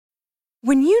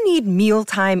When you need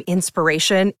mealtime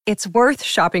inspiration, it's worth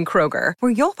shopping Kroger,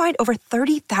 where you'll find over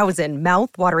 30,000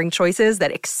 mouth-watering choices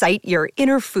that excite your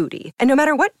inner foodie. And no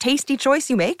matter what tasty choice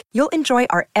you make, you'll enjoy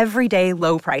our everyday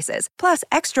low prices, plus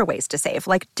extra ways to save,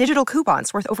 like digital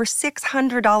coupons worth over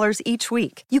 $600 each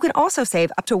week. You can also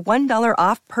save up to $1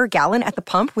 off per gallon at the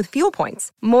pump with fuel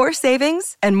points. More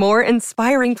savings and more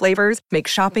inspiring flavors make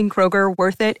shopping Kroger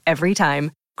worth it every time.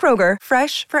 Kroger,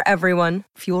 fresh for everyone.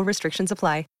 Fuel restrictions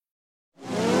apply.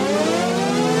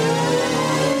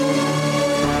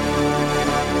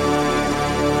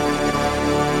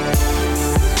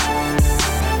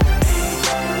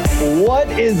 What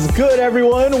is good,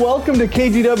 everyone? Welcome to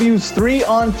KGW's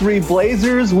 3-on-3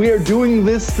 Blazers. We are doing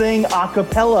this thing a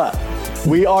cappella.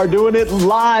 We are doing it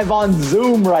live on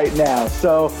Zoom right now.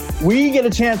 So we get a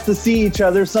chance to see each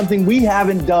other, something we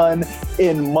haven't done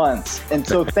in months. And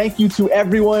so thank you to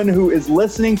everyone who is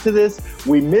listening to this.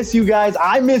 We miss you guys.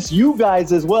 I miss you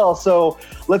guys as well. So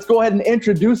let's go ahead and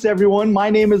introduce everyone. My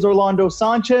name is Orlando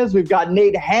Sanchez. We've got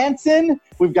Nate Hansen.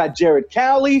 We've got Jared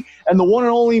Cowley and the one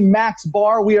and only Max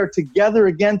Barr. We are together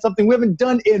again, something we haven't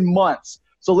done in months.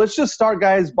 So let's just start,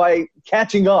 guys, by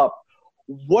catching up.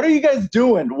 What are you guys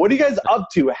doing? What are you guys up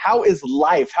to? How is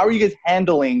life? How are you guys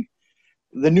handling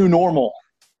the new normal?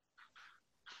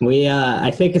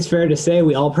 I think it's fair to say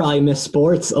we all probably miss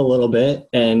sports a little bit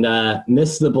and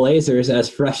miss the Blazers, as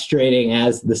frustrating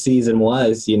as the season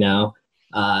was. It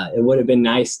would have been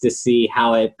nice to see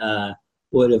how it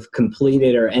would have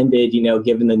completed or ended,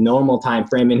 given the normal time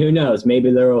frame. And who knows,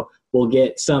 maybe we'll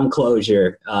get some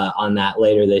closure on that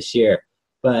later this year.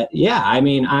 But yeah, I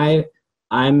mean,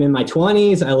 I'm in my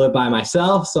 20s. I live by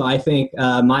myself. So I think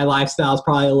my lifestyle is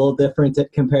probably a little different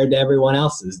compared to everyone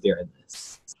else's during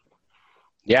this.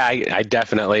 Yeah, I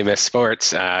definitely miss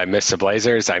sports. I miss the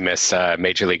Blazers. I miss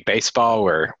Major League Baseball.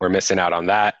 We're missing out on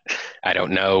that. I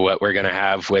don't know what we're going to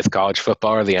have with college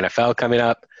football or the NFL coming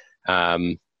up.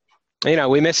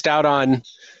 We missed out on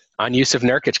Yusuf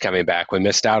Nurkic coming back. We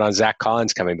missed out on Zach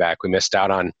Collins coming back. We missed out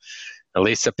on at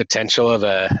least the potential of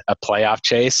a playoff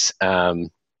chase.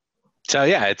 So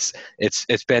yeah,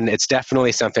 it's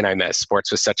definitely something I miss.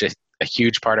 Sports was such a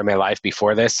huge part of my life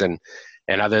before this, and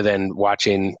other than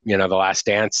watching, The Last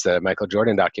Dance, the Michael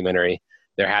Jordan documentary,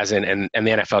 there hasn't, and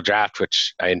the NFL draft,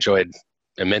 which I enjoyed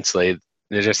immensely,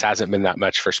 there just hasn't been that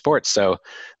much for sports. So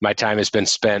my time has been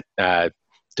spent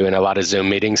doing a lot of Zoom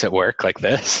meetings at work like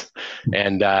this,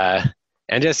 and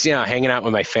just hanging out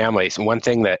with my family. So one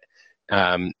thing that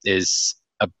I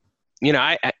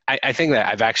think that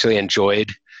I've actually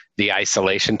enjoyed the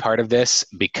isolation part of this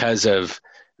because of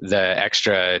the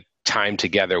extra time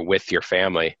together with your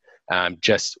family.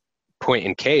 Just point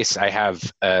in case, I have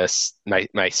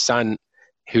my son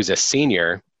who's a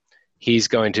senior. He's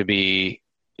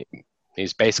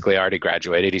basically already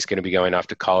graduated. He's going to be going off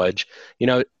to college.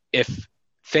 If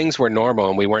things were normal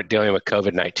and we weren't dealing with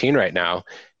COVID-19 right now,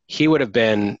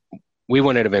 we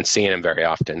wouldn't have been seeing him very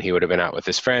often. He would have been out with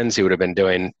his friends. He would have been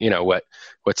doing,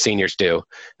 what seniors do.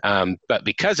 But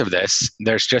because of this,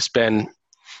 there's just been,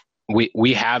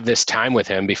 we have this time with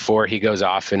him before he goes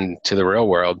off into the real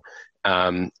world.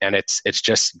 And it's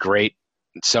just great.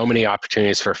 So many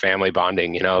opportunities for family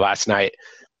bonding. Last night,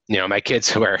 my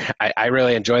kids I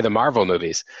really enjoy the Marvel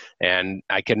movies, and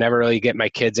I could never really get my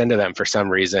kids into them for some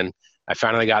reason. I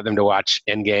finally got them to watch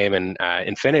Endgame and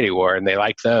Infinity War, and they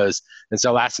liked those. And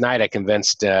so last night I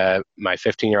convinced my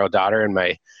 15-year-old daughter and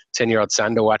my 10-year-old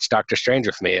son to watch Doctor Strange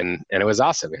with me, and it was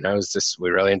awesome. We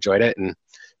really enjoyed it. And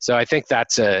so I think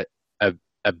that's a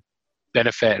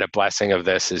benefit and a blessing of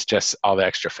this, is just all the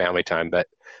extra family time. But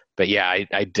yeah,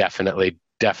 I definitely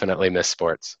miss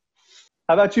sports.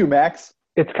 How about you, Max?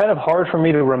 It's kind of hard for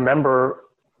me to remember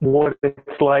what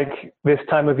it's like this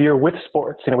time of year with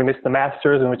sports. We missed the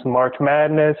Masters and we missed March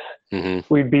Madness.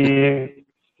 Mm-hmm. We'd be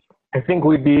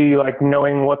like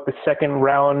knowing what the second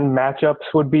round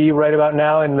matchups would be right about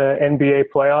now in the NBA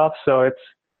playoffs. So it's,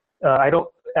 I don't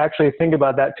actually think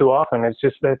about that too often. It's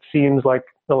just that seems like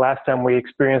the last time we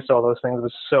experienced all those things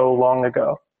was so long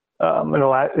ago.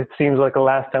 It seems like the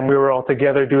last time we were all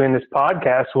together doing this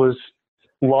podcast was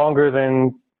longer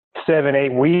than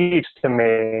 7-8 weeks to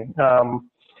me.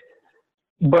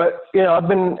 But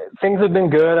things have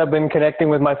been good. I've been connecting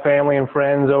with my family and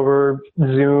friends over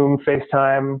Zoom,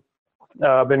 FaceTime.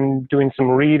 I've been doing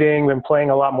some reading, been playing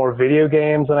a lot more video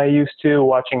games than I used to,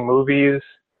 watching movies.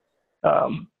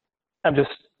 I'm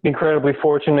just incredibly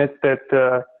fortunate that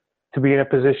to be in a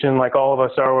position like all of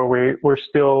us are, where we're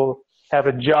still have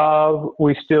a job.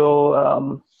 We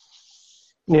still,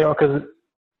 because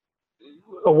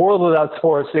a world without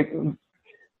sports,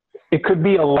 it could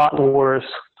be a lot worse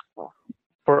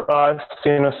for us,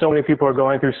 so many people are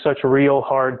going through such real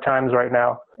hard times right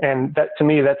now. And that, to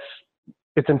me,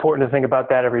 it's important to think about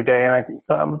that every day.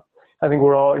 And I think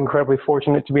we're all incredibly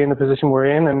fortunate to be in the position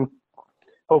we're in. And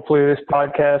hopefully this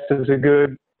podcast is a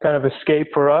good kind of escape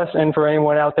for us and for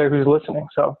anyone out there who's listening.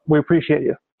 So we appreciate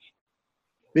you.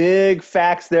 Big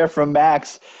facts there from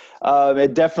Max.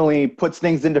 It definitely puts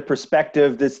things into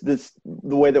perspective. The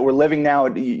way that we're living now,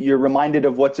 you're reminded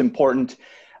of what's important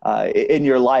in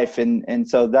your life. And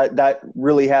so that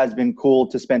really has been cool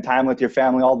to spend time with your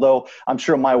family. Although I'm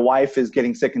sure my wife is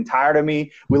getting sick and tired of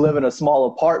me. We live in a small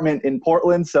apartment in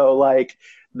Portland. So like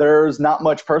there's not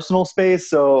much personal space.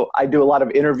 So I do a lot of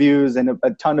interviews and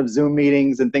a ton of Zoom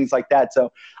meetings and things like that.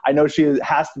 So I know she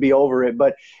has to be over it,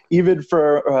 but even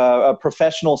for a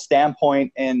professional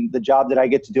standpoint and the job that I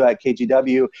get to do at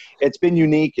KGW, it's been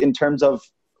unique in terms of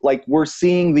like, we're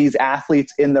seeing these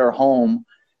athletes in their home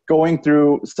going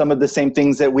through some of the same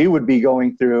things that we would be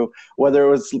going through, whether it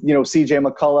was, CJ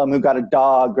McCollum who got a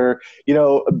dog, or,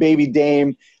 baby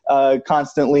Dame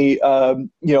constantly,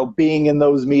 being in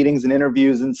those meetings and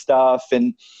interviews and stuff.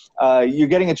 And you're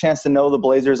getting a chance to know the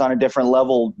Blazers on a different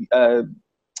level.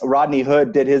 Rodney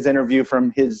Hood did his interview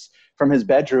from his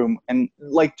bedroom, and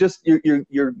like just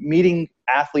you're meeting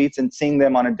athletes and seeing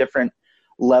them on a different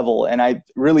level. And I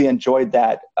really enjoyed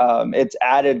that. It's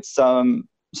added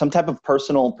some type of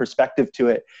personal perspective to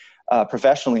it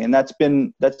professionally. And that's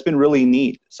been really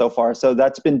neat so far. So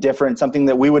that's been different, something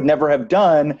that we would never have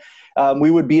done.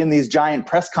 We would be in these giant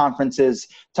press conferences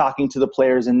talking to the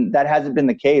players, and that hasn't been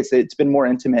the case. It's been more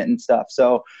intimate and stuff.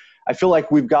 So I feel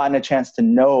like we've gotten a chance to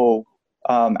know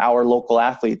our local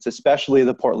athletes, especially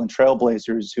the Portland Trail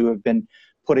Blazers, who have been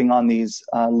putting on these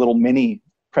little mini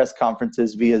press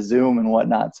conferences via Zoom and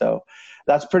whatnot. So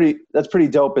that's pretty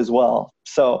dope as well.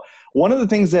 So one of the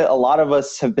things that a lot of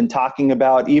us have been talking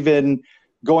about, even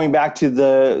going back to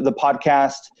the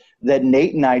podcast that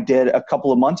Nate and I did a couple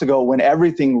of months ago, when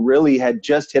everything really had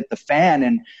just hit the fan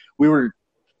and we were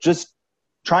just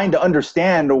trying to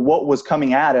understand what was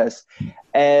coming at us.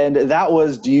 And that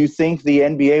was, do you think the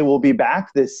NBA will be back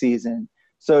this season?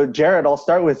 So Jared, I'll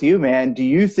start with you, man. Do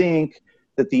you think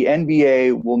that the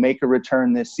NBA will make a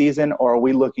return this season, or are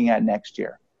we looking at next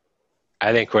year?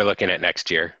 I think we're looking at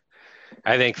next year.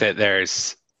 I think that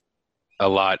there's a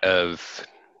lot of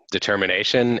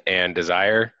determination and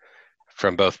desire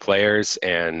from both players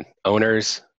and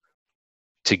owners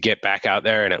to get back out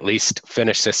there and at least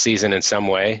finish this season in some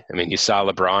way. I mean, you saw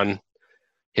LeBron,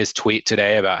 his tweet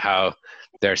today about how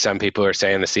there are some people who are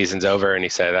saying the season's over, and he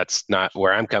said, that's not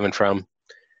where I'm coming from.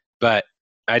 But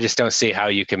I just don't see how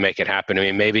you can make it happen.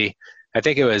 I mean, I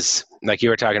think it was like you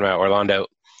were talking about Orlando.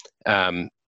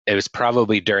 It was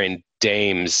probably during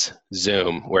Dame's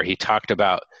Zoom where he talked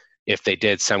about if they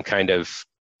did some kind of,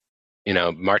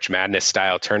 March Madness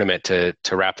style tournament to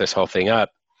wrap this whole thing up.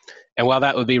 And while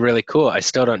that would be really cool, I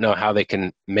still don't know how they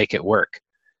can make it work.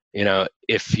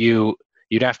 If you'd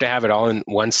have to have it all in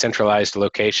one centralized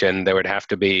location, there would have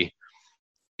to be,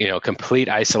 complete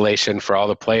isolation for all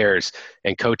the players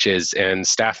and coaches and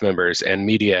staff members and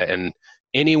media and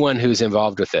anyone who's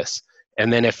involved with this.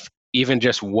 And then if even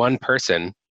just one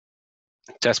person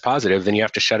tests positive, then you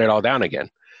have to shut it all down again.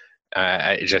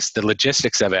 Just the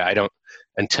logistics of it,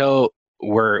 until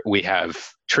we have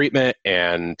treatment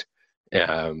and,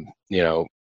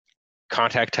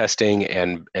 contact testing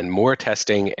and more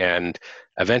testing and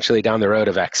eventually down the road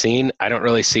a vaccine, I don't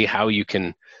really see how you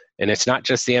can, and it's not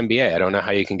just the NBA. I don't know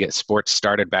how you can get sports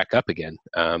started back up again.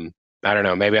 I don't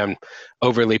know, maybe I'm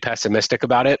overly pessimistic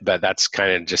about it, but that's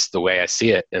kind of just the way I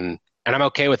see it. And I'm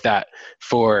okay with that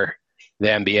for the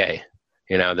NBA.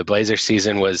 The Blazers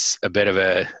season was a bit of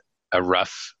a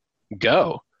rough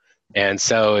go. And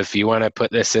so if you want to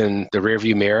put this in the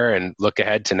rearview mirror and look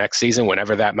ahead to next season,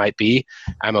 whenever that might be,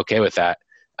 I'm okay with that.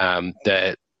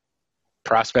 The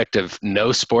prospect of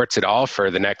no sports at all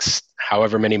for the next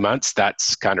however many months,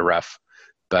 that's kind of rough.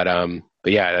 But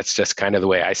yeah, that's just kind of the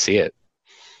way I see it.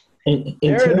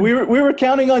 Jared, we were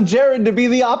counting on Jared to be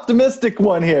the optimistic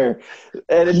one here,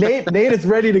 and Nate is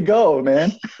ready to go,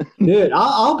 man. Dude,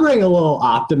 I'll bring a little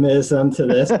optimism to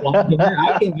this one here.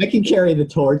 I can carry the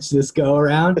torch this go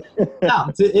around.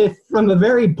 No, if from a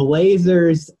very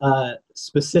Blazers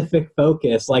specific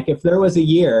focus, like if there was a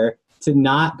year to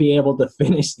not be able to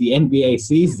finish the NBA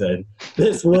season,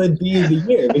 this would be the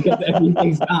year because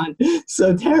everything's gone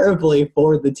so terribly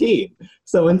for the team.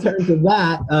 So in terms of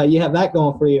that, you have that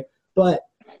going for you. But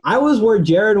I was where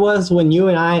Jared was when you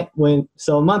and I went.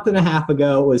 So a month and a half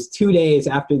ago, it was 2 days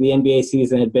after the NBA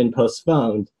season had been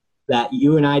postponed, that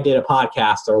you and I did a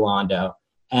podcast, Orlando.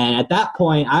 And at that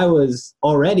point, I was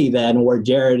already then where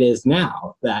Jared is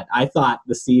now, that I thought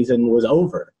the season was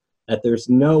over, that there's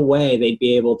no way they'd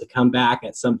be able to come back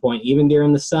at some point, even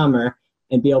during the summer,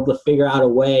 and be able to figure out a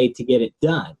way to get it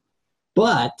done.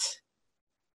 But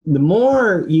the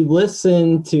more you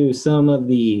listen to some of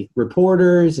the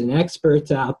reporters and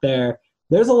experts out there,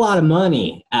 there's a lot of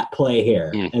money at play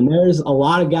here. And there's a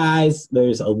lot of guys,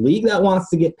 there's a league that wants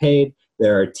to get paid.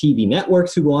 There are TV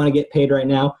networks who want to get paid right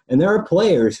now, and there are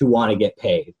players who want to get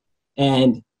paid.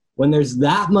 And when there's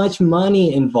that much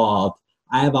money involved,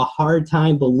 I have a hard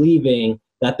time believing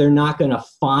that they're not going to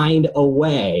find a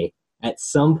way at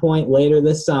some point later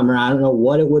this summer. I don't know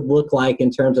what it would look like in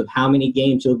terms of how many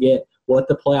games you'll get, what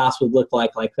the playoffs would look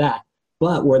like that.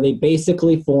 But where they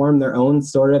basically form their own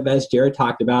sort of, as Jared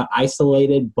talked about,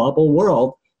 isolated bubble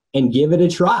world and give it a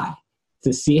try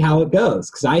to see how it goes.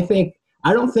 Because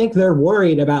I don't think they're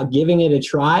worried about giving it a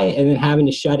try and then having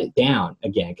to shut it down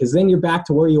again, because then you're back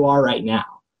to where you are right now.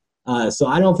 So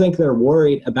I don't think they're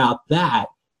worried about that.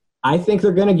 I think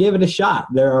they're going to give it a shot.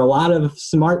 There are a lot of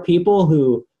smart people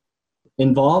who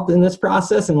involved in this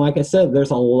process, and like I said,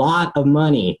 there's a lot of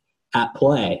money at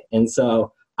play. And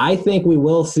so I think we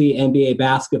will see NBA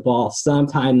basketball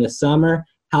sometime this summer.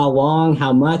 How long,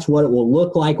 how much, what it will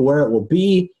look like, where it will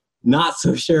be, not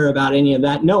so sure about any of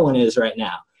that. No one is right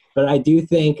now. But I do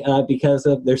think because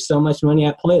there's so much money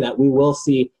at play that we will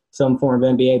see some form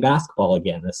of NBA basketball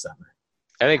again this summer.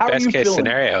 I think best case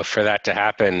scenario for that to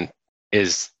happen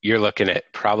is you're looking at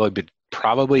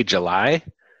probably July.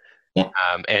 Yeah.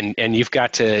 And you're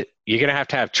going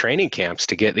to have training camps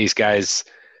to get these guys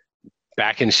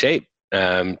back in shape,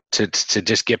 to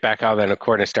just get back out on the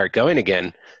court and start going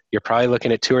again. You're probably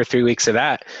looking at 2 or 3 weeks of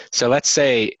that. So let's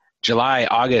say July,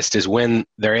 August is when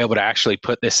they're able to actually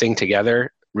put this thing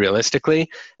together realistically.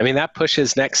 I mean, that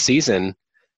pushes next season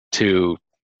to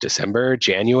December,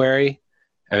 January.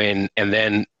 I mean, and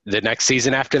then the next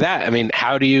season after that. I mean,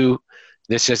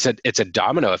 it's a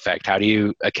domino effect. How do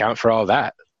you account for all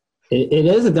that? It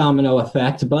is a domino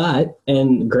effect,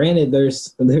 and granted,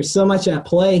 there's so much at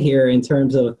play here in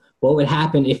terms of what would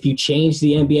happen if you change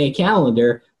the NBA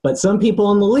calendar. But some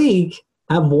people in the league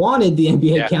have wanted the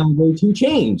NBA calendar to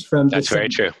change from December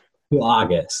to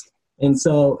August. And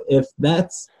so if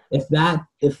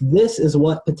this is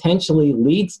what potentially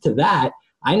leads to that,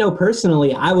 I know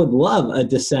personally I would love a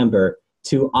December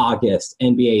to August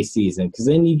NBA season, because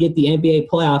then you get the NBA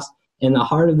playoffs in the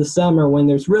heart of the summer when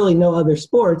there's really no other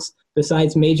sports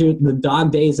besides the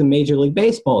dog days of Major League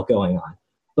Baseball going on.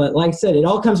 But like I said, it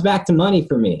all comes back to money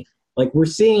for me. Like we're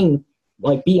seeing,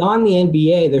 like beyond the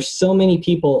NBA, there's so many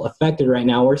people affected right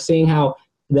now. We're seeing how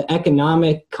the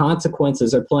economic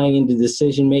consequences are playing into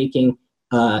decision-making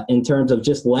in terms of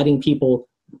just letting people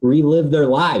relive their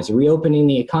lives, reopening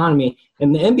the economy.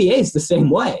 And the NBA is the same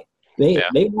way.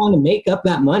 They want to make up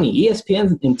that money.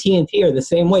 ESPN and TNT are the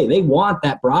same way. They want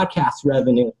that broadcast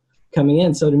revenue coming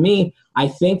in. So to me, I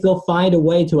think they'll find a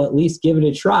way to at least give it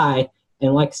a try.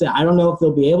 And like I said, I don't know if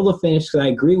they'll be able to finish, because I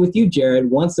agree with you, Jared.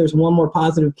 Once there's one more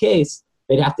positive case,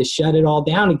 they'd have to shut it all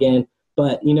down again.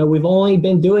 But, we've only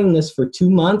been doing this for 2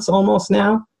 months almost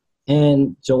now,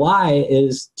 and July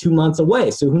is 2 months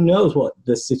away. So who knows what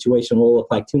this situation will look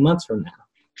like 2 months from now.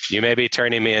 You may be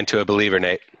turning me into a believer,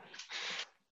 Nate.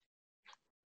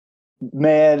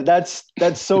 Man, that's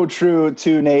so true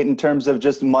too, Nate, in terms of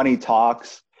just money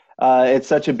talks. It's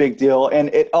such a big deal. And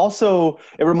it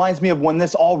reminds me of when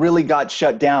this all really got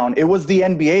shut down. It was the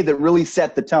NBA that really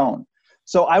set the tone.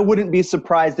 So I wouldn't be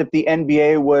surprised if the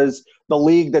NBA was the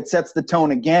league that sets the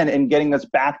tone again and getting us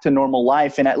back to normal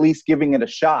life and at least giving it a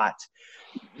shot.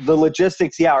 The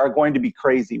logistics, are going to be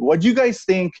crazy. What do you guys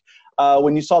think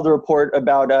when you saw the report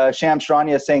about Shams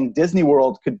Charania saying Disney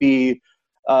World could be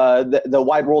the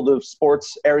wide world of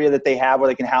sports area that they have, where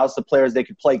they can house the players, they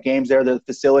could play games there, the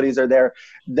facilities are there.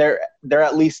 They're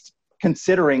at least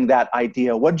considering that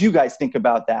idea. What do you guys think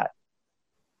about that?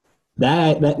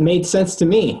 That made sense to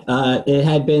me. It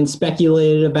had been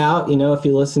speculated about, if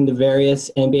you listen to various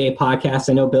NBA podcasts.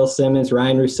 I know Bill Simmons,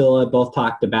 Ryan Russillo both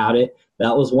talked about it.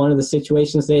 That was one of the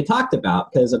situations they talked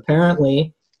about, because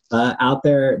apparently out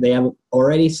there they have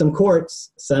already some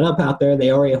courts set up out there.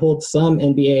 They already hold some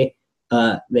NBA.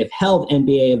 They've held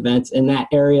NBA events in that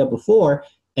area before,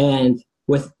 and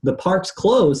with the parks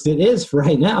closed, it is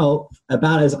right now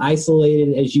about as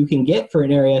isolated as you can get for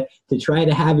an area to try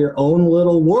to have your own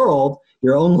little world,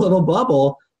 your own little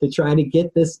bubble, to try to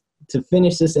get this, to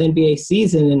finish this NBA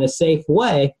season in a safe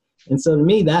way. And so to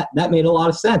me, that made a lot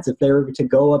of sense if they were to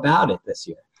go about it this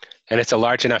year. And it's a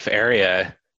large enough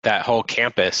area, that whole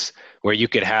campus, where you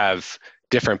could have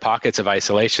different pockets of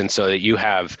isolation so that you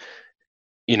have,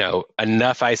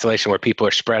 enough isolation where people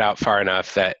are spread out far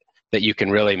enough that you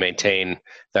can really maintain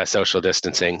that social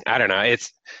distancing. I don't know.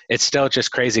 It's still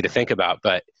just crazy to think about,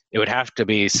 but it would have to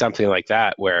be something like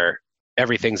that where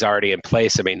everything's already in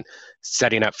place. I mean,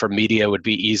 setting up for media would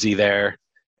be easy there.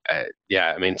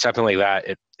 Yeah, I mean, something like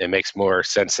that, it makes more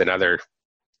sense than other,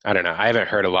 I don't know. I haven't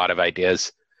heard a lot of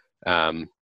ideas that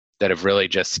have really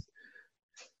just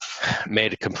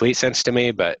made complete sense to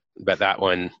me, but that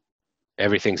one,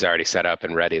 everything's already set up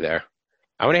and ready there.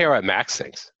 I want to hear what Max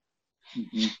thinks.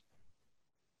 Mm-hmm.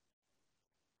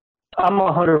 I'm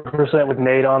 100% with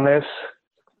Nate on this.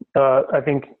 I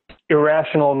think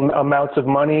irrational amounts of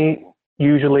money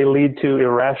usually lead to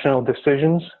irrational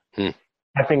decisions.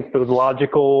 I think the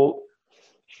logical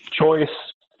choice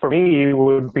for me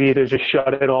would be to just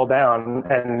shut it all down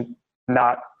and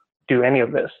not do any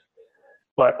of this.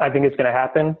 But I think it's going to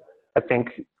happen. I think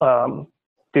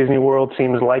Disney World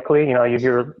seems likely. You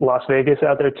hear Las Vegas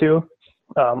out there too.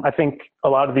 I think a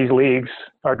lot of these leagues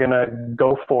are going to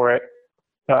go for it,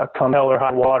 come hell or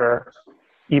high water,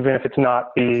 even if it's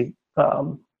not the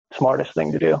smartest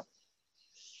thing to do.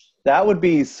 That would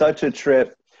be such a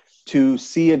trip to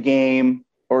see a game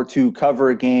or to cover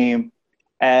a game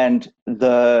and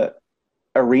the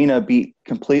arena be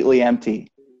completely empty.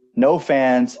 No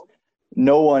fans,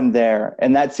 no one there.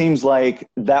 And that seems like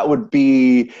that would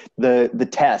be the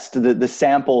test, the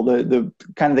sample, the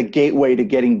kind of the gateway to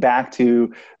getting back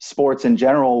to sports in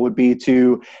general would be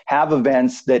to have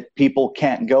events that people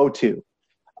can't go to.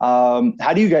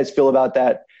 How do you guys feel about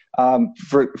that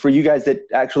for you guys that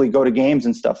actually go to games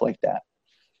and stuff like that?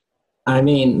 I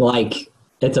mean,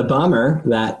 it's a bummer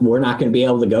that we're not going to be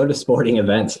able to go to sporting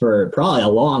events for probably a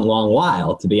long, long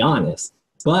while, to be honest.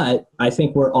 But I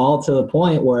think we're all to the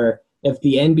point where if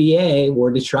the NBA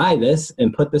were to try this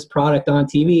and put this product on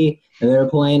TV and they're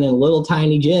playing in little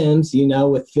tiny gyms,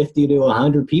 with 50 to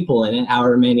 100 people in it,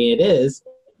 however many it is,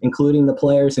 including the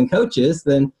players and coaches,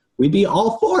 then we'd be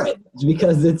all for it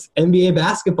because it's NBA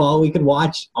basketball we could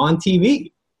watch on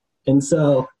TV. And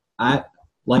so,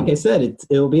 like I said,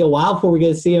 it'll be a while before we get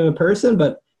to see him in person,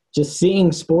 but just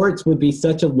seeing sports would be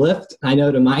such a lift, I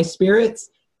know, to my spirits,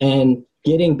 and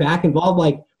getting back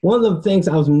involved. One of the things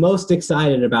I was most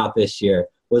excited about this year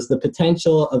was the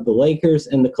potential of the Lakers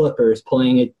and the Clippers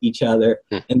playing each other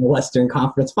in the Western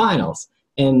Conference Finals.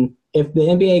 And if the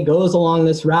NBA goes along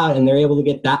this route and they're able to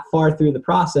get that far through the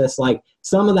process,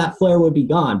 some of that flair would be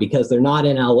gone because they're not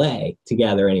in LA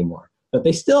together anymore. But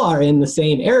they still are in the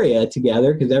same area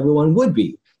together because everyone would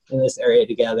be in this area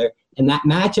together. And that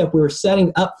matchup, we were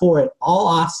setting up for it all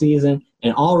off season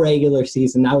and all regular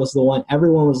season. That was the one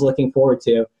everyone was looking forward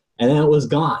to. And then it was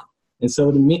gone. And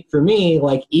so for me,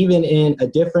 even in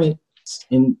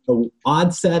an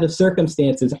odd set of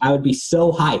circumstances, I would be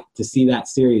so hyped to see that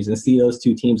series and see those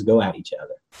two teams go at each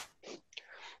other.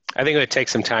 I think it would take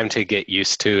some time to get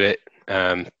used to it.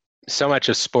 So much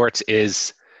of sports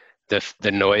is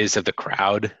the noise of the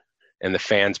crowd and the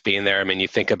fans being there. I mean, you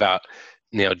think about,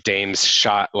 Dame's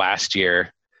shot last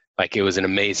year, it was an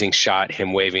amazing shot.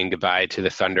 Him waving goodbye to the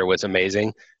Thunder was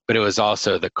amazing, but it was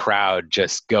also the crowd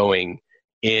just going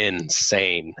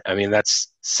insane. I mean,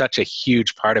 that's such a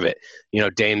huge part of it.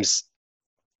 Dame's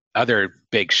other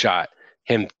big shot,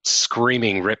 him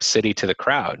screaming Rip City to the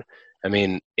crowd. I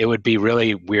mean, it would be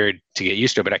really weird to get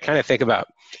used to it, but I kind of think about,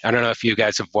 I don't know if you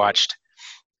guys have watched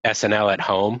SNL at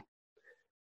home,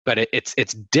 but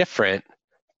it's different.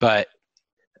 But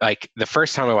the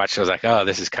first time I watched it, I was like, oh,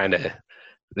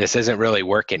 this isn't really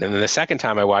working. And then the second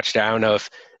time I watched it, I don't know if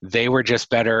they were just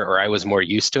better or I was more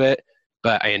used to it,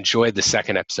 but I enjoyed the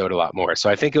second episode a lot more. So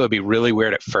I think it would be really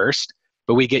weird at first,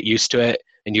 but we get used to it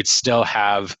and you'd still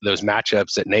have those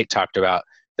matchups that Nate talked about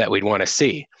that we'd want to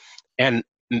see. And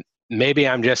maybe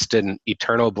I'm just an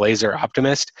eternal Blazer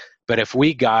optimist, but if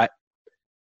we got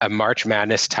a March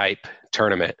Madness type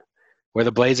tournament where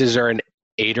the Blazers are an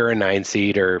 8 or a 9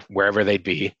 seed or wherever they'd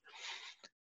be,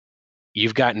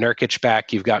 you've got Nurkic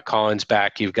back, you've got Collins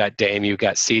back, you've got Dame, you've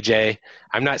got CJ.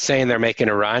 I'm not saying they're making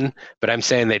a run, but I'm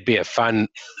saying they'd be a fun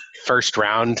first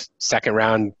round, second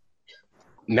round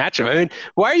matchup. I mean,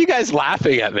 why are you guys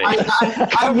laughing at me?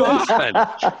 Come on.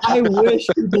 I wish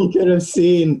people could have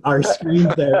seen our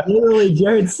screens there. Literally,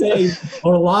 Jared saying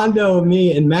Orlando,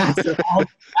 me, and Max are all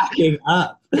backing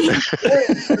up. You're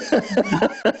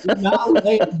not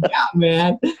laying down,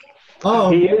 man.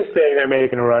 Oh, he is saying they're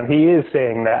making a run. He is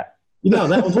saying that.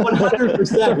 That was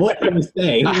 100% what he was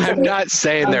saying. I'm not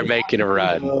saying they're making a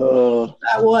run.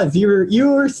 That was.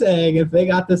 You were saying if they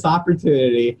got this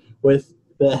opportunity with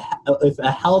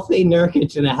a healthy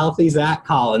Nurkic and a healthy Zach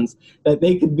Collins, that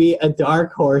they could be a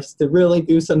dark horse to really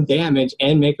do some damage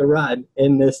and make a run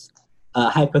in this a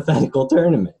hypothetical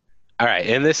tournament. All right.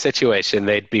 In this situation,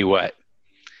 they'd be what?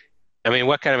 I mean,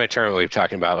 what kind of a tournament are we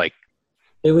talking about? Like,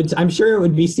 I'm sure it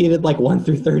would be seeded like 1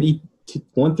 through 30,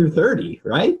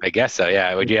 right? I guess so.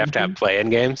 Yeah. Would you have to have play-in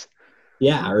games?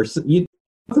 Yeah, or something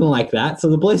like that. So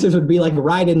the Blazers would be like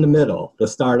right in the middle to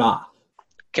start off.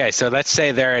 Okay. So let's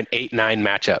say they're an 8-9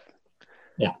 matchup.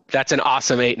 Yeah. That's an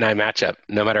awesome 8-9 matchup.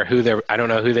 No matter who I don't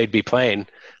know who they'd be playing.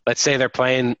 Let's say they're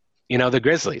playing, the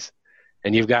Grizzlies,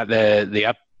 and you've got the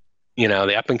up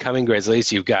and coming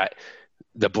Grizzlies. You've got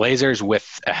the Blazers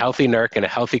with a healthy Nurk and a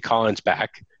healthy Collins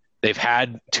back. They've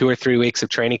had 2 or 3 weeks of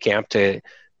training camp to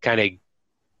kind of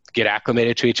get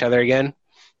acclimated to each other again.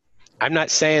 I'm not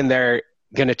saying they're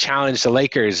going to challenge the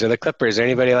Lakers or the Clippers or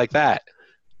anybody like that,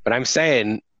 but I'm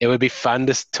saying it would be fun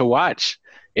to watch.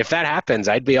 If that happens,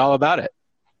 I'd be all about it.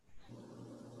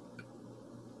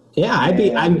 Yeah, I'd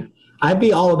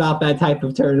be all about that type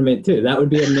of tournament too. That would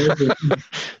be amazing.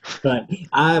 But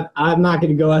I'm not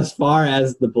going to go as far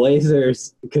as the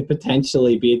Blazers could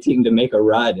potentially be a team to make a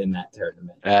run in that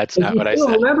tournament. That's not what I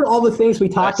said. Remember all the things we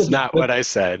talked about? That's not what I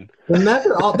said.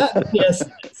 Remember all that? Yes.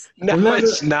 No,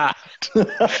 it's not.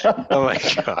 Oh my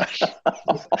gosh.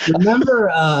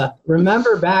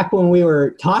 Remember back when we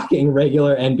were talking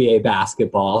regular NBA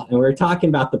basketball and we were talking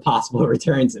about the possible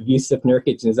returns of Jusuf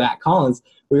Nurkic and Zach Collins,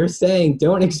 we were saying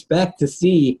don't expect to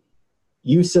see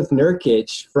Jusuf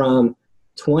Nurkic from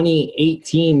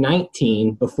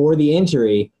 2018-19 before the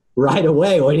injury right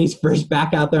away when he's first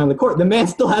back out there on the court. The man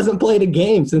still hasn't played a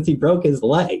game since he broke his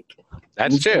leg.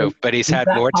 That's true, but he's had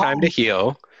more time to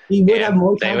heal. He would have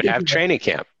more time. They would have training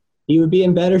camp. He would be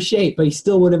in better shape, but he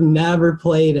still would have never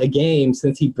played a game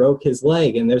since he broke his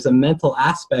leg. And there's a mental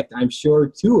aspect, I'm sure,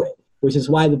 to it, which is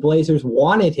why the Blazers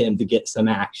wanted him to get some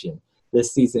action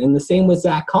this season. And the same with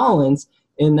Zach Collins,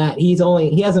 in that he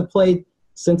hasn't played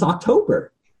since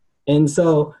October. And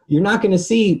so you're not going to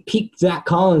see peak Zach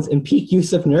Collins and peak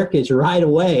Jusuf Nurkic right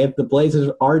away if the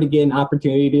Blazers are to get an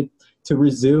opportunity to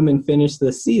resume and finish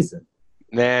this season.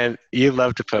 Man, you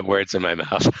love to put words in my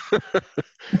mouth.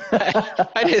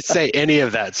 I didn't say any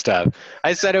of that stuff.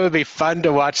 I said it would be fun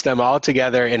to watch them all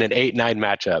together in an 8-9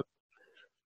 matchup.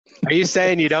 Are you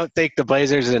saying you don't think the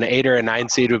Blazers an 8 or a 9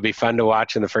 seed would be fun to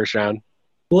watch in the first round?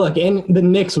 Look, and the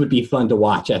Knicks would be fun to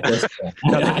watch at this point.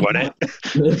 No, they wouldn't.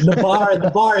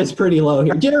 The bar is pretty low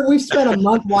here. Jared, we've spent a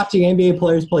month watching NBA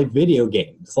players play video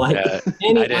games. I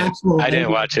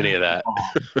didn't watch any of that.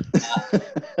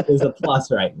 Is a plus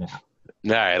right now.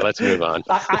 All right, let's move on.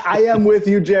 I am with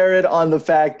you, Jared, on the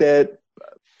fact that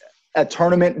a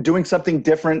tournament, doing something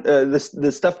different,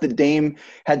 the stuff that Dame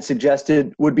had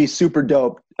suggested would be super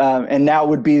dope. And now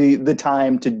would be the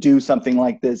time to do something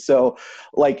like this. So,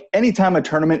 like, anytime a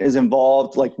tournament is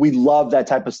involved, like, we love that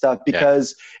type of stuff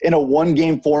because in a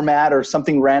one-game format or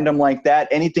something random like that,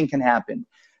 anything can happen.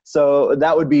 So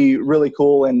that would be really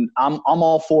cool, and I'm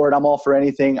all for it. I'm all for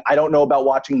anything. I don't know about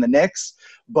watching the Knicks,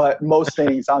 but most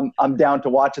things I'm down to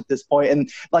watch at this point. And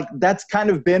like, that's kind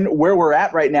of been where we're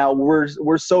at right now.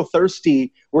 We're so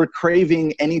thirsty. We're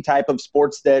craving any type of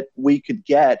sports that we could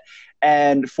get.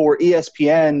 And for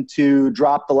ESPN to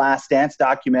drop the Last Dance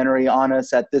documentary on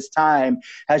us at this time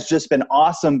has just been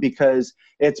awesome because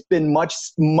it's been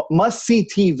must-see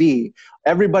TV.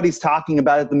 Everybody's talking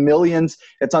about it, the millions.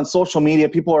 It's on social media.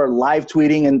 People are live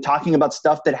tweeting and talking about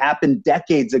stuff that happened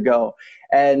decades ago.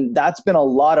 And that's been a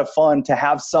lot of fun to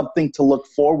have something to look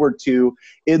forward to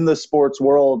in the sports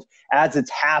world as it's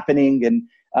happening. And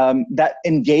that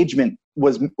engagement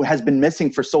has been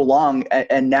missing for so long,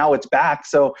 and now it's back.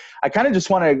 So I kind of just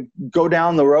want to go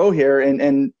down the row here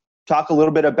and talk a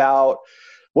little bit about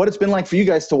what it's been like for you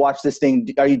guys to watch this thing.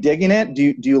 Are you digging it?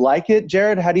 Do you like it,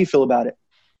 Jared? How do you feel about it?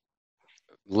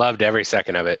 Loved every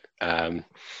second of it.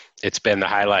 It's been the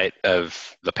highlight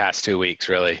of the past 2 weeks,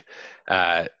 really.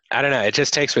 I don't know. It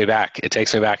just takes me back. It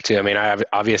takes me back to, I mean,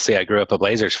 obviously I grew up a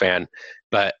Blazers fan,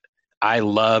 but I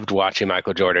loved watching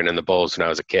Michael Jordan and the Bulls when I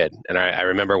was a kid. And I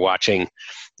remember watching,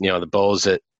 the Bulls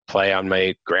that play on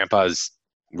my grandpa's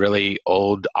really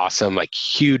old, awesome, like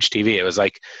huge TV. It was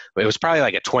probably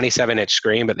like a 27-inch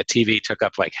screen, but the TV took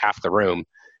up like half the room,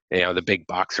 the big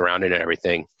box around it and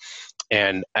everything.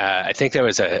 And I think there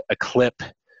was a clip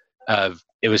of,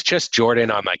 it was just Jordan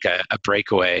on like a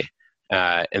breakaway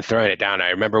and throwing it down. I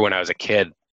remember when I was a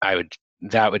kid,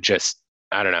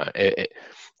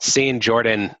 seeing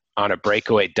Jordan on a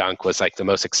breakaway dunk was like the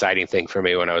most exciting thing for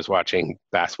me when I was watching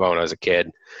basketball when I was a kid.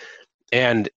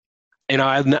 And,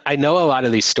 I know a lot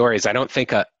of these stories. I don't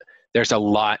think there's a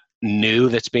lot new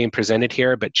that's being presented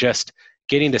here, but just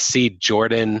getting to see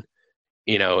Jordan,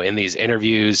 in these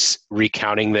interviews,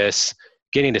 recounting this,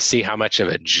 getting to see how much of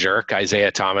a jerk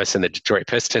Isaiah Thomas and the Detroit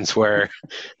Pistons were.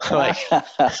 Like,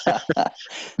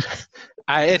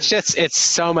 it's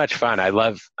so much fun. I've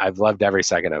loved every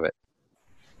second of it.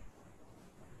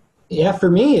 Yeah,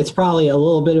 for me, it's probably a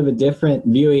little bit of a different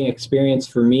viewing experience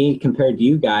for me compared to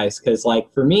you guys. Because, like,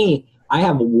 for me, I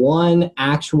have one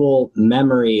actual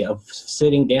memory of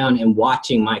sitting down and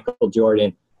watching Michael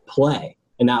Jordan play.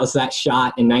 And that was that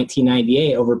shot in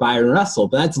 1998 over Byron Russell.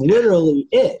 But that's literally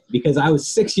it, because I was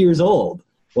 6 years old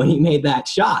when he made that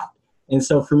shot. And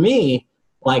so for me,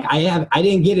 like, I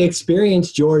didn't get to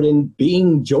experience Jordan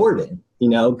being Jordan, you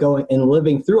know, going and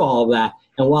living through all of that.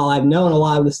 And while I've known a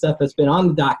lot of the stuff that's been on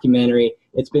the documentary,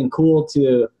 it's been cool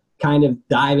to kind of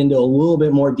dive into a little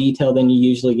bit more detail than you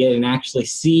usually get and actually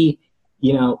see,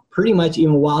 you know, pretty much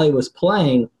even while he was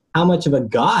playing, how much of a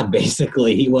god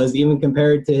basically he was, even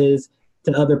compared to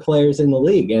other players in the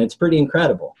league. And it's pretty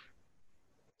incredible.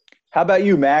 How about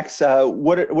you, Max?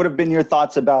 What have been your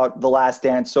thoughts about The Last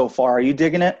Dance so far? Are you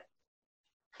digging it?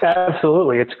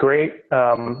 Absolutely. It's great.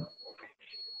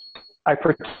 I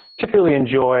particularly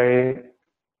enjoy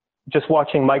just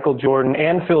watching Michael Jordan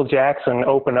and Phil Jackson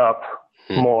open up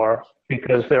more,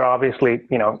 because they're obviously,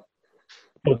 you know,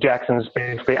 Phil Jackson's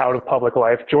basically out of public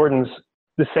life. Jordan's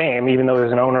the same, even though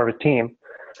he's an owner of a team.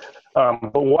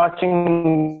 But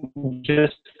watching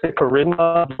just the charisma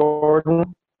of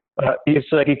Jordan, it's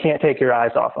like you can't take your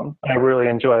eyes off him. I really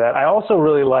enjoy that. I also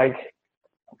really like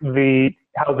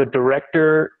how the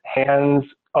director hands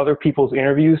other people's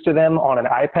interviews to them on an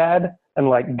iPad and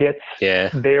like gets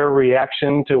their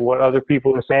reaction to what other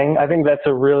people are saying. I think that's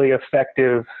a really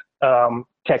effective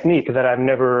technique that I've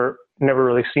never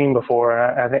really seen before.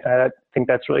 And I think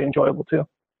that's really enjoyable too.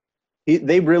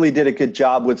 They really did a good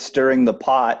job with stirring the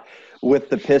pot with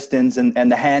the Pistons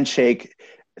and the handshake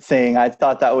thing. I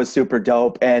thought that was super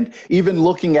dope. And even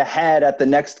looking ahead at the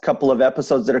next couple of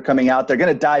episodes that are coming out, they're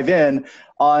going to dive in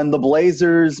on the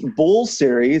Blazers Bulls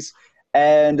series.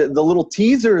 And the little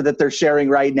teaser that they're sharing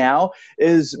right now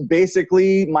is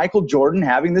basically Michael Jordan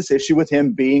having this issue with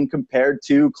him being compared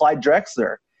to Clyde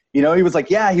Drexler. You know, he was like,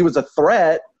 yeah, he was a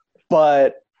threat,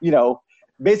 but, you know,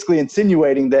 basically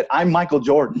insinuating that I'm Michael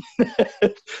Jordan.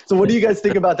 So what do you guys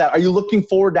think about that? Are you looking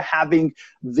forward to having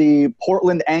the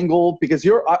Portland angle? Because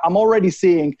I'm already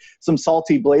seeing some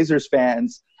salty Blazers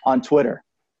fans on Twitter.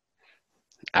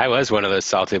 I was one of those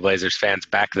salty Blazers fans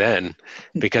back then,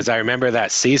 because I remember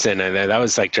that season, and that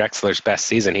was like Drexler's best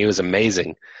season. He was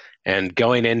amazing. And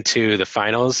going into the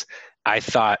finals, I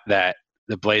thought that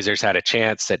the Blazers had a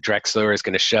chance, that Drexler was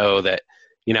going to show that,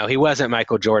 you know, he wasn't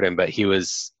Michael Jordan, but he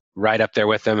was right up there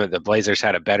with them. The Blazers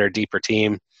had a better, deeper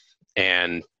team.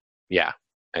 And yeah,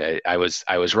 I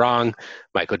was wrong.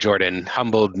 Michael Jordan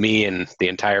humbled me and the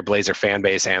entire Blazer fan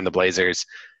base and the Blazers.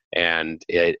 And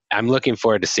I'm looking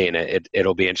forward to seeing it.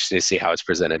 It'll be interesting to see how it's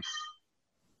presented.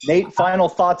 Nate, final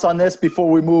thoughts on this before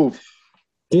we move?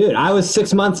 Dude, I was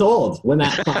 6 months old when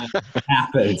that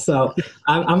happened. So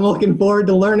I'm looking forward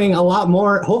to learning a lot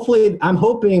more. Hopefully,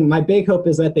 my big hope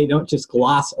is that they don't just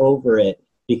gloss over it,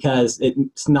 because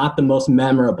it's not the most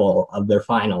memorable of their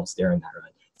finals during that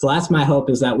run. So that's my hope,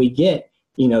 is that we get,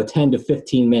 10 to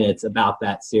 15 minutes about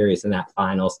that series and that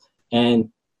finals. And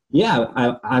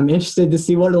yeah, I'm interested to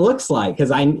see what it looks like,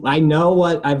 because I know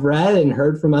what I've read and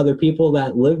heard from other people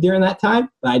that lived during that time,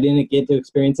 but I didn't get to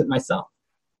experience it myself.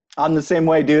 I'm the same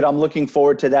way, dude. I'm looking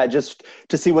forward to that, just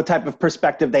to see what type of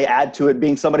perspective they add to it,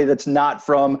 being somebody that's not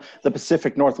from the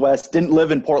Pacific Northwest, didn't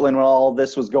live in Portland when all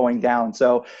this was going down.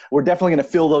 So we're definitely going to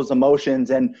feel those emotions.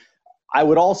 And I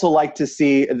would also like to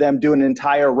see them do an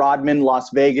entire Rodman Las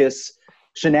Vegas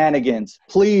shenanigans.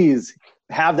 Please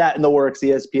have that in the works,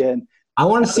 ESPN. I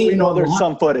want to see. We know there's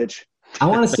some footage. I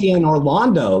want to see an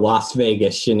Orlando Las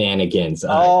Vegas shenanigans.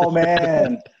 Oh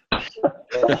man.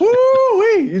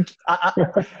 Woo-wee.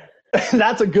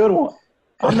 That's a good one.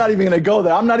 I'm not even going to go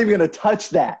there. I'm not even going to touch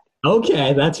that.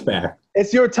 Okay, that's fair.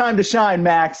 It's your time to shine,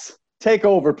 Max. Take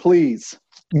over, please.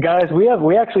 Guys, we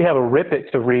actually have a Rip It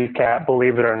to recap,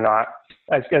 believe it or not.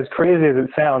 As crazy as it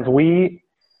sounds,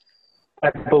 I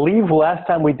believe last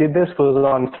time we did this was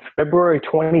on February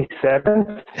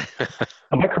 27th.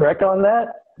 Am I correct on that?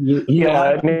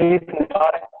 Yeah. Nathan.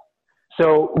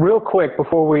 So real quick,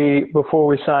 before we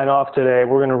sign off today,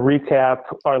 we're going to recap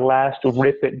our last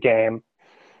Rip It game.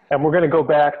 And we're going to go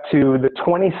back to the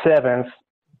 27th,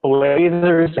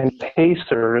 Blazers and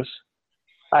Pacers.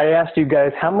 I asked you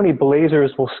guys how many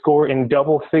Blazers will score in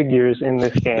double figures in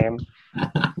this game.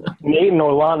 Nate and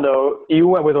Orlando, you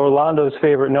went with Orlando's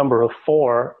favorite number of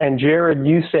 4. And Jared,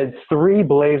 you said 3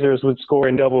 Blazers would score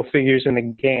in double figures in the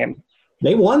game.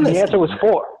 They won this. The answer was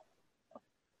 4.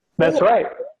 That's right.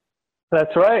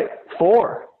 That's right,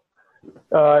 4.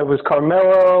 It was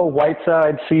Carmelo,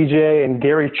 Whiteside, CJ, and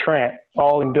Gary Trent,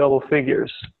 all in double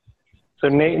figures. So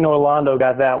Nate and Orlando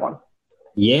got that one.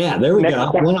 Yeah, there we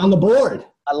go. One on the board.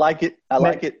 I like it. I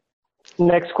like it.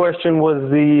 Next question was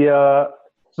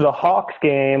the Hawks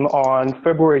game on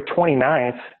February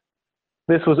 29th.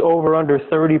 This was over under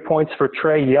 30 points for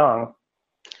Trae Young,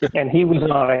 and he was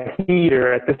on a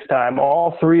heater at this time.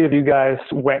 All 3 of you guys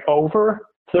went over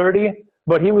 30,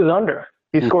 but he was under.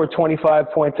 He scored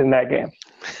 25 points in that game.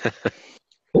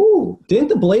 Ooh, didn't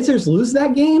the Blazers lose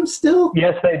that game still?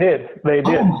 Yes, they did. They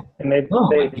did. And they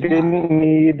didn't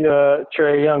need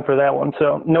Trae Young for that one.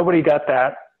 So nobody got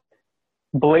that.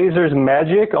 Blazers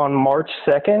Magic on March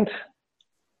 2nd.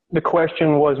 The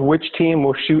question was, which team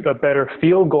will shoot a better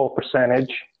field goal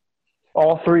percentage?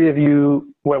 All 3 of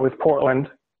you went with Portland,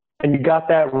 and you got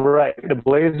that right. The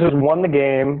Blazers won the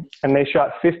game, and they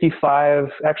shot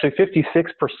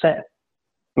 56%.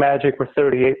 Magic were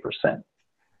 38%.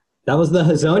 That was the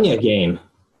Hazonia game.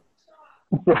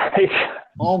 Right.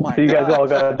 Oh, my God. So you guys all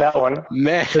got that one.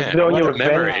 Man, Hazonia what a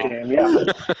memory. game, yeah.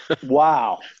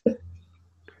 Wow.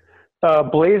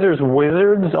 Blazers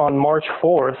Wizards on March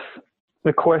 4th.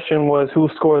 The question was, who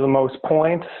scored the most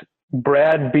points?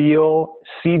 Brad Beal,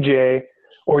 CJ,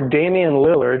 or Damian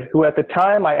Lillard, who at the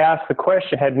time I asked the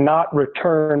question had not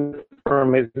returned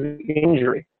from his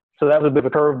injury. So that was a bit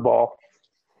of a curveball.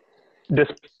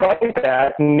 Despite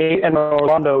that, Nate and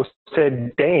Orlando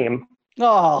said Dame.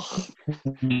 Oh.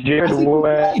 Jared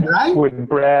went with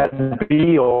Brad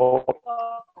Beal.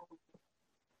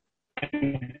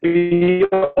 Beal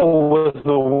was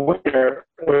the winner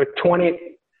with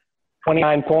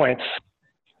 29 points.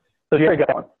 So Jared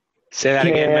got one. Say that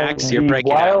again, Max. You're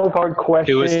breaking wild out. card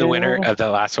question. Who was the winner of the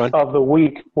last one? Of the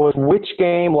week was which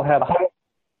game will have high.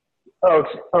 Oh,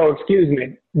 excuse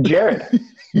me. Jared.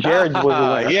 Jared was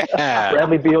the winner. Yeah.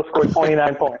 Bradley Beal scored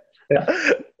 29 points. Yeah.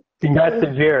 Congrats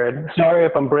to Jared. Sorry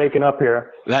if I'm breaking up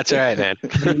here. That's all right, man.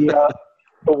 The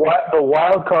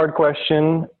wild card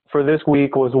question for this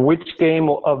week was which game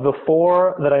of the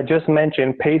 4 that I just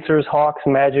mentioned, Pacers, Hawks,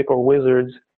 Magic, or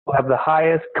Wizards, will have the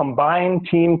highest combined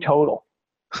team total?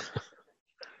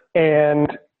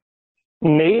 And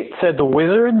Nate said the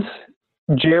Wizards.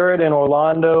 Jared and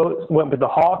Orlando went with the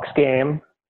Hawks game.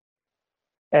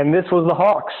 And this was the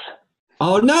Hawks.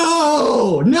 Oh,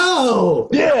 no.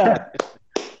 Yeah.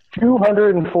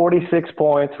 246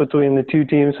 points between the 2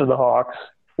 teams for the Hawks.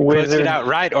 Close it out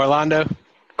right, Orlando.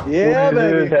 Yeah,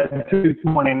 Wizards baby. at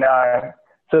 229.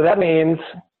 So that means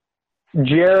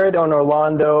Jared and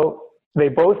Orlando, they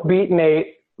both beat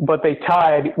Nate, but they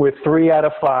tied with 3 out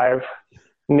of 5.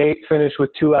 Nate finished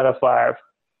with 2 out of 5.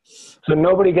 So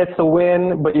nobody gets the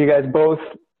win, but you guys both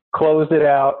closed it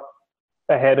out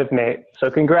ahead of Nate. So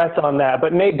congrats on that.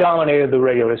 But Nate dominated the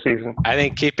regular season. I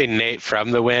think keeping Nate from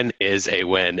the win is a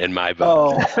win in my book.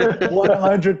 Oh,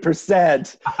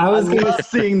 100%. I was I love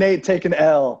seeing Nate take an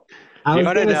L. You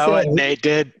want to know what Nate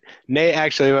did? Nate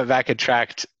actually went back and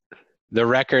tracked the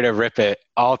record of Rip It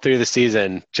all through the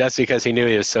season just because he knew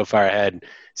he was so far ahead.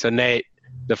 So, Nate,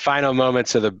 the final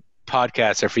moments of the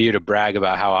podcast are for you to brag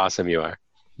about how awesome you are.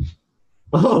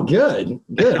 Oh, good.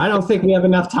 I don't think we have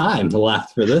enough time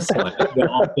left for this one.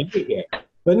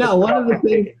 But no, one of the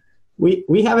things,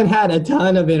 we haven't had a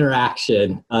ton of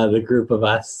interaction, the group of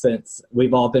us, since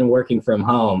we've all been working from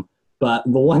home. But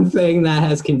the one thing that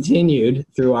has continued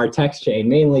through our text chain,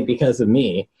 mainly because of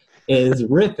me, is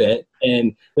Rip It.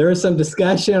 And there was some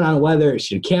discussion on whether it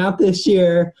should count this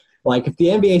year. Like, if the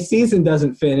NBA season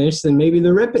doesn't finish, then maybe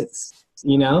the Rip It's,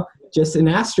 just an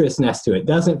asterisk next to it,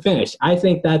 doesn't finish. I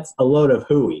think that's a load of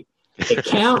hooey. It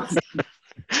counts.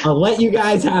 I'll let you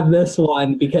guys have this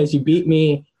one because you beat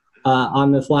me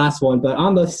on this last one. But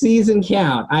on the season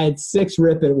count, I had 6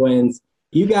 Rip It wins.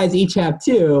 You guys each have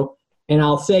 2. And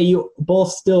I'll say you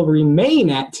both still remain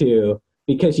at 2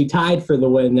 because you tied for the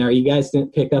win there. You guys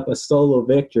didn't pick up a solo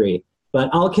victory. But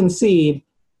I'll concede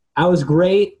I was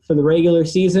great for the regular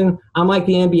season. I'm like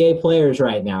the NBA players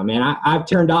right now, man. I've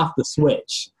turned off the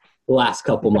switch the last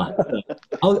couple months.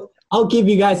 So I'll give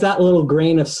you guys that little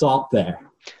grain of salt there.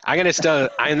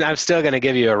 I'm still gonna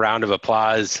give you a round of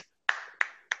applause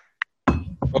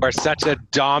for such a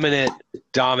dominant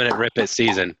Rip It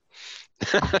season.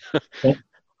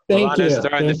 Thank you.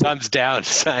 Throwing the thumbs down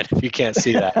sign if you can't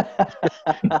see that.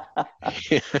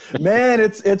 Man,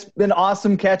 it's been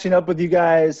awesome catching up with you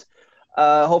guys.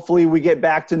 Hopefully we get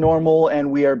back to normal and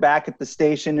we are back at the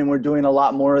station and we're doing a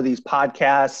lot more of these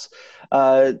podcasts.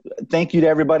 Thank you to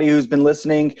everybody who's been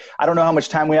listening. I don't know how much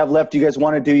time we have left. Do you guys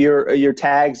want to do your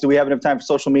tags? Do we have enough time for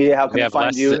social media? How can we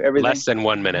find you? Everything? Less than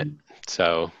 1 minute.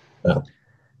 So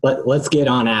let's get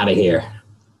on out of here.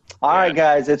 All right,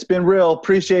 guys. It's been real.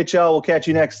 Appreciate y'all. We'll catch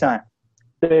you next time.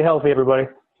 Stay healthy, everybody.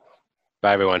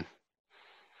 Bye, everyone.